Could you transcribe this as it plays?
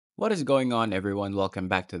What is going on, everyone? Welcome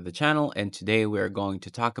back to the channel, and today we're going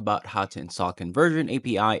to talk about how to install Conversion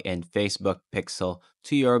API and Facebook Pixel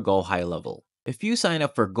to your GoHighLevel. If you sign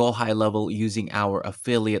up for GoHighLevel using our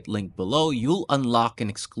affiliate link below, you'll unlock an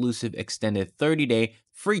exclusive extended 30-day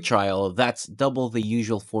free trial that's double the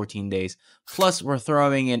usual 14 days. Plus, we're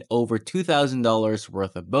throwing in over $2,000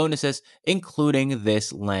 worth of bonuses, including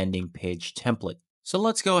this landing page template. So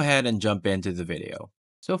let's go ahead and jump into the video.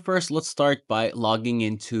 So first, let's start by logging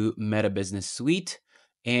into Meta Business Suite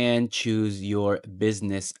and choose your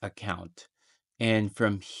business account. And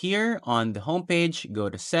from here on the homepage,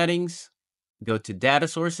 go to Settings, go to Data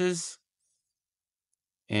Sources,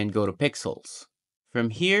 and go to Pixels.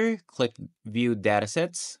 From here, click View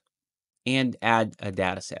Datasets and add a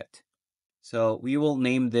dataset. So we will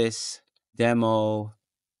name this Demo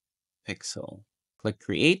Pixel. Click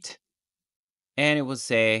Create, and it will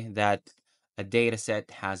say that a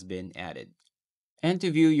dataset has been added. And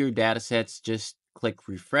to view your datasets, just click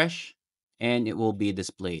refresh and it will be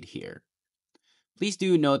displayed here. Please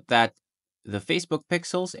do note that the Facebook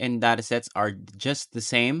pixels and datasets are just the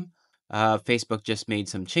same. Facebook just made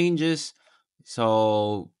some changes,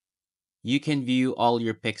 so you can view all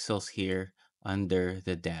your pixels here under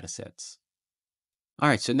the datasets. All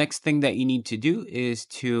right, so next thing that you need to do is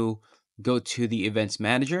to go to the Events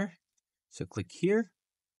Manager. So click here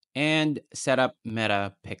and set up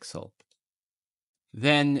Meta Pixel.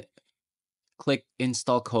 Then click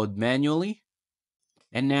Install Code manually.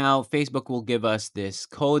 And now Facebook will give us this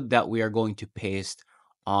code that we are going to paste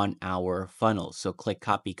on our funnel. So click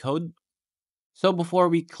Copy Code. So before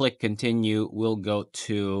we click Continue, we'll go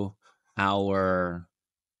to our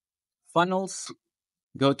funnels.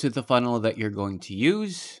 Go to the funnel that you're going to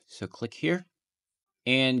use. So click here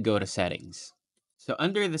and go to Settings. So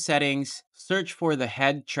under the settings, search for the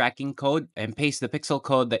head tracking code and paste the pixel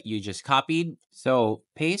code that you just copied. So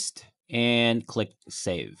paste and click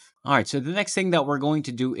save. All right, so the next thing that we're going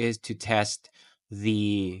to do is to test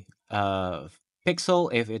the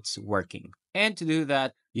pixel if it's working. And to do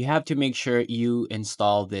that, you have to make sure you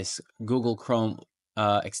install this Google Chrome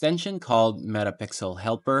extension called MetaPixel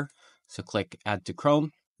Helper. So click Add to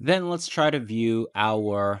Chrome. Then let's try to view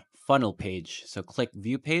our funnel page. So click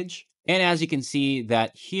View Page. And as you can see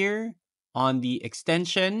that here on the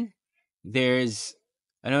extension, there's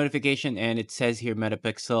a notification and it says here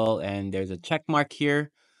Metapixel and there's a check mark here.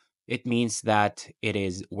 It means that it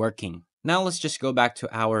is working. Now let's just go back to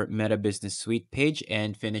our Meta Business Suite page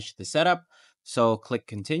and finish the setup. So click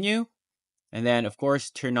Continue. And then, of course,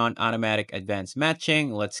 turn on Automatic Advanced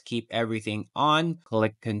Matching. Let's keep everything on.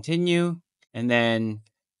 Click Continue. And then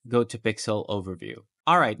go to Pixel Overview.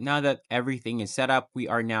 All right, now that everything is set up, we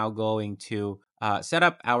are now going to set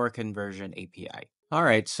up our Conversion API. All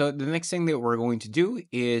right, so the next thing that we're going to do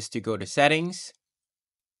is to go to Settings.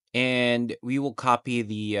 And we will copy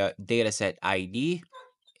the dataset ID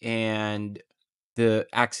and the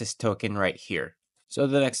access token right here. So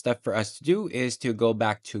the next step for us to do is to go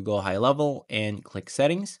back to GoHighLevel and click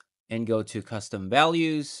Settings and go to Custom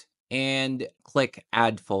Values and click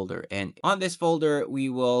Add Folder. And on this folder, we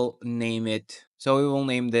will name it. So we will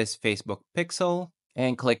name this Facebook Pixel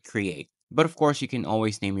and click Create. But of course, you can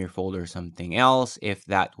always name your folder something else if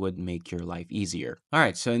that would make your life easier. All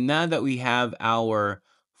right, so now that we have our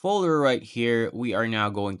folder right here, we are now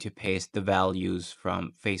going to paste the values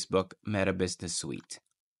from Facebook Meta Business Suite.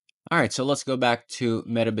 All right, so let's go back to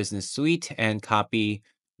Meta Business Suite and copy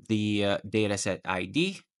the dataset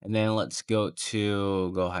ID. And then let's go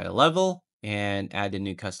to GoHighLevel and add a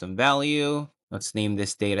new custom value. Let's name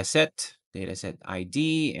this dataset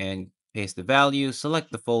ID, and paste the value,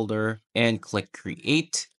 select the folder, and click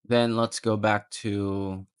Create. Then let's go back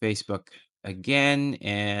to Facebook again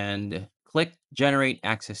and click Generate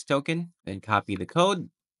Access Token, then copy the code.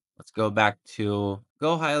 Let's go back to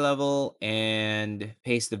GoHighLevel and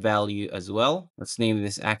paste the value as well. Let's name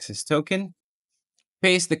this access token,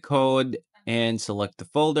 paste the code, and select the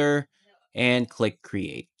folder, and click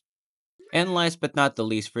Create. And last but not the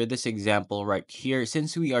least, for this example right here,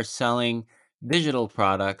 since we are selling digital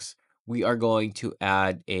products, we are going to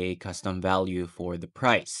add a custom value for the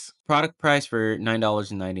price. Product price for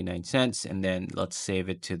 $9.99, and then let's save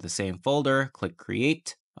it to the same folder, click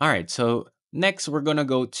Create. All right, so next we're gonna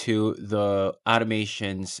go to the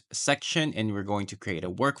automations section and we're going to create a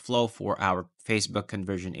workflow for our Facebook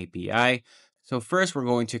Conversion API. So first we're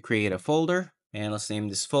going to create a folder, and let's name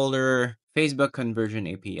this folder Facebook Conversion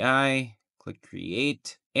API. Click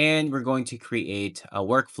Create, and we're going to create a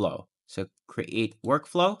workflow. So create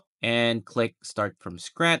workflow and click Start from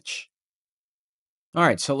Scratch. All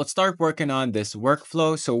right, so let's start working on this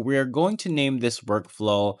workflow. So we're going to name this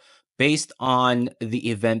workflow based on the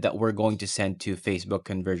event that we're going to send to Facebook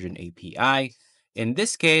Conversion API. In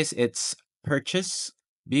this case, it's purchase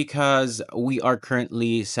because we are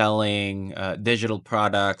currently selling digital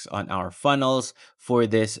products on our funnels for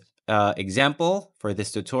this example, for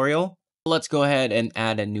this tutorial. Let's go ahead and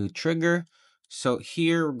add a new trigger. So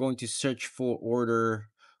here we're going to search for order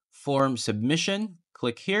form submission.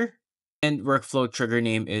 Click here. And workflow trigger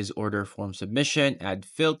name is order form submission. Add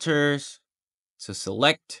filters. So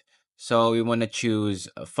select. So we want to choose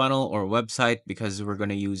a funnel or website because we're going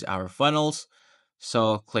to use our funnels.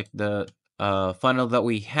 So click the funnel that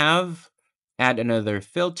we have. Add another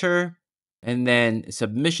filter. And then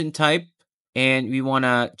submission type. And we want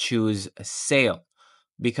to choose a sale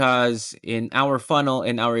because in our funnel,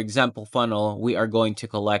 in our example funnel, we are going to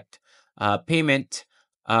collect payment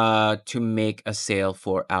to make a sale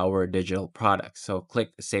for our digital products. So click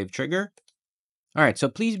save trigger. All right, so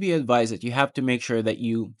please be advised that you have to make sure that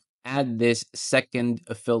you add this second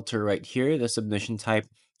filter right here, the submission type,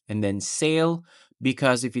 and then sale,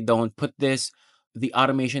 because if you don't put this, the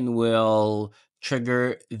automation will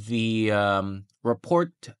trigger the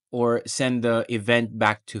report or send the event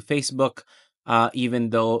back to Facebook,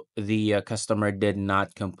 even though the customer did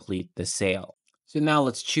not complete the sale. So now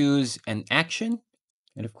let's choose an action.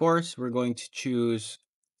 And of course, we're going to choose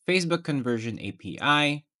Facebook Conversion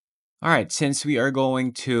API. All right, since we are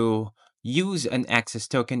going to use an access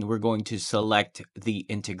token, we're going to select the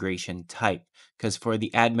integration type because for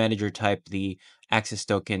the ad manager type, the access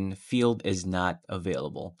token field is not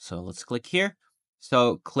available. So let's click here.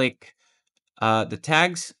 So click the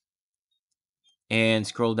tags and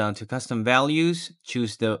scroll down to custom values.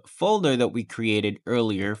 Choose the folder that we created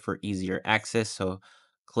earlier for easier access. So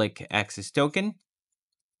click access token.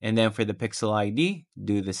 And then for the pixel ID,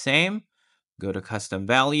 do the same. Go to custom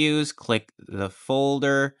values, click the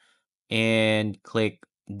folder, and click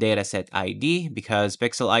dataset ID because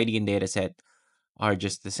pixel ID and dataset are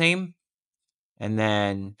just the same. And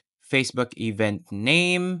then Facebook event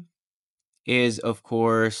name is, of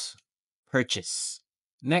course, purchase.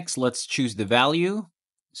 Next, let's choose the value.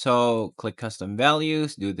 So click custom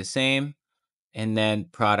values, do the same, and then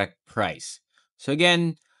product price. So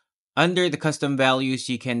again, under the custom values,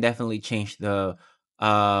 you can definitely change the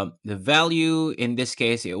value. In this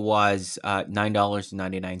case, it was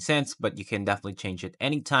 $9.99, but you can definitely change it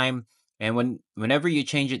anytime. And whenever you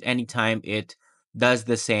change it anytime, it does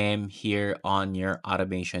the same here on your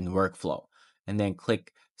automation workflow. And then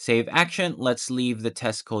click save action. Let's leave the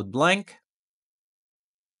test code blank.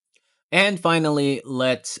 And finally,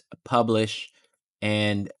 let's publish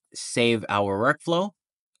and save our workflow.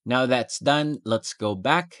 Now that's done, let's go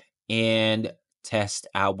back and test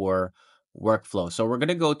our workflow. So we're going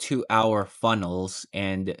to go to our funnels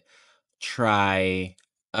and try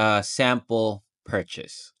a sample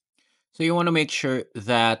purchase. So you want to make sure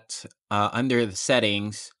that under the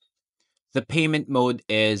settings, the payment mode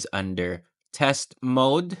is under test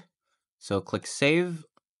mode. So click save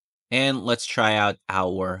and let's try out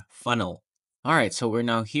our funnel. All right, so we're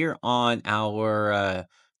now here on our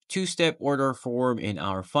two-step order form in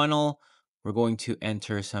our funnel. We're going to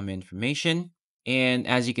enter some information. And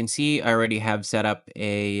as you can see, I already have set up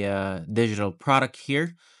a digital product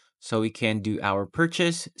here. So we can do our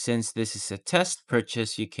purchase. Since this is a test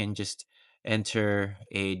purchase, you can just enter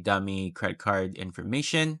a dummy credit card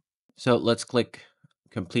information. So let's click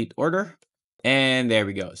complete order. And there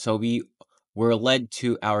we go. So we were led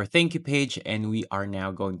to our thank you page and we are now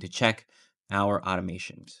going to check our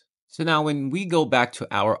automations. So now when we go back to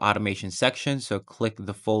our automation section, so click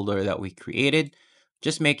the folder that we created,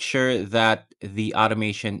 just make sure that the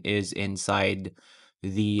automation is inside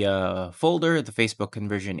the folder, the Facebook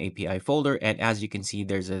Conversion API folder. And as you can see,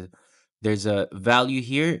 there's a value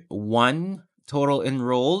here, 1 total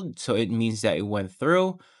enrolled. So it means that it went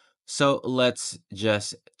through. So let's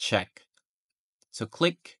just check. So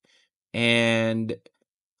click and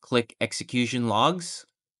click execution logs.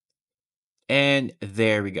 And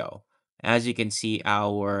there we go. As you can see,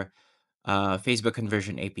 our Facebook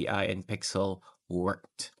Conversion API and Pixel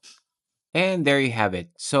worked. And there you have it.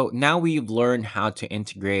 So now we've learned how to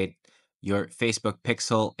integrate your Facebook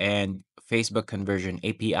Pixel and Facebook Conversion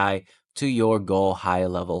API to your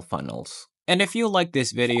GoHighLevel funnels. And if you like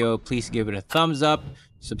this video, please give it a thumbs up,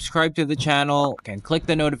 subscribe to the channel, and click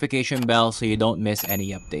the notification bell so you don't miss any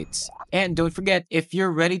updates. And don't forget, if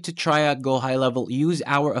you're ready to try out GoHighLevel, use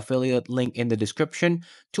our affiliate link in the description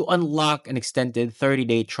to unlock an extended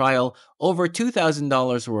 30-day trial, over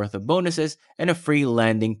 $2,000 worth of bonuses, and a free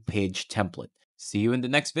landing page template. See you in the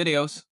next videos.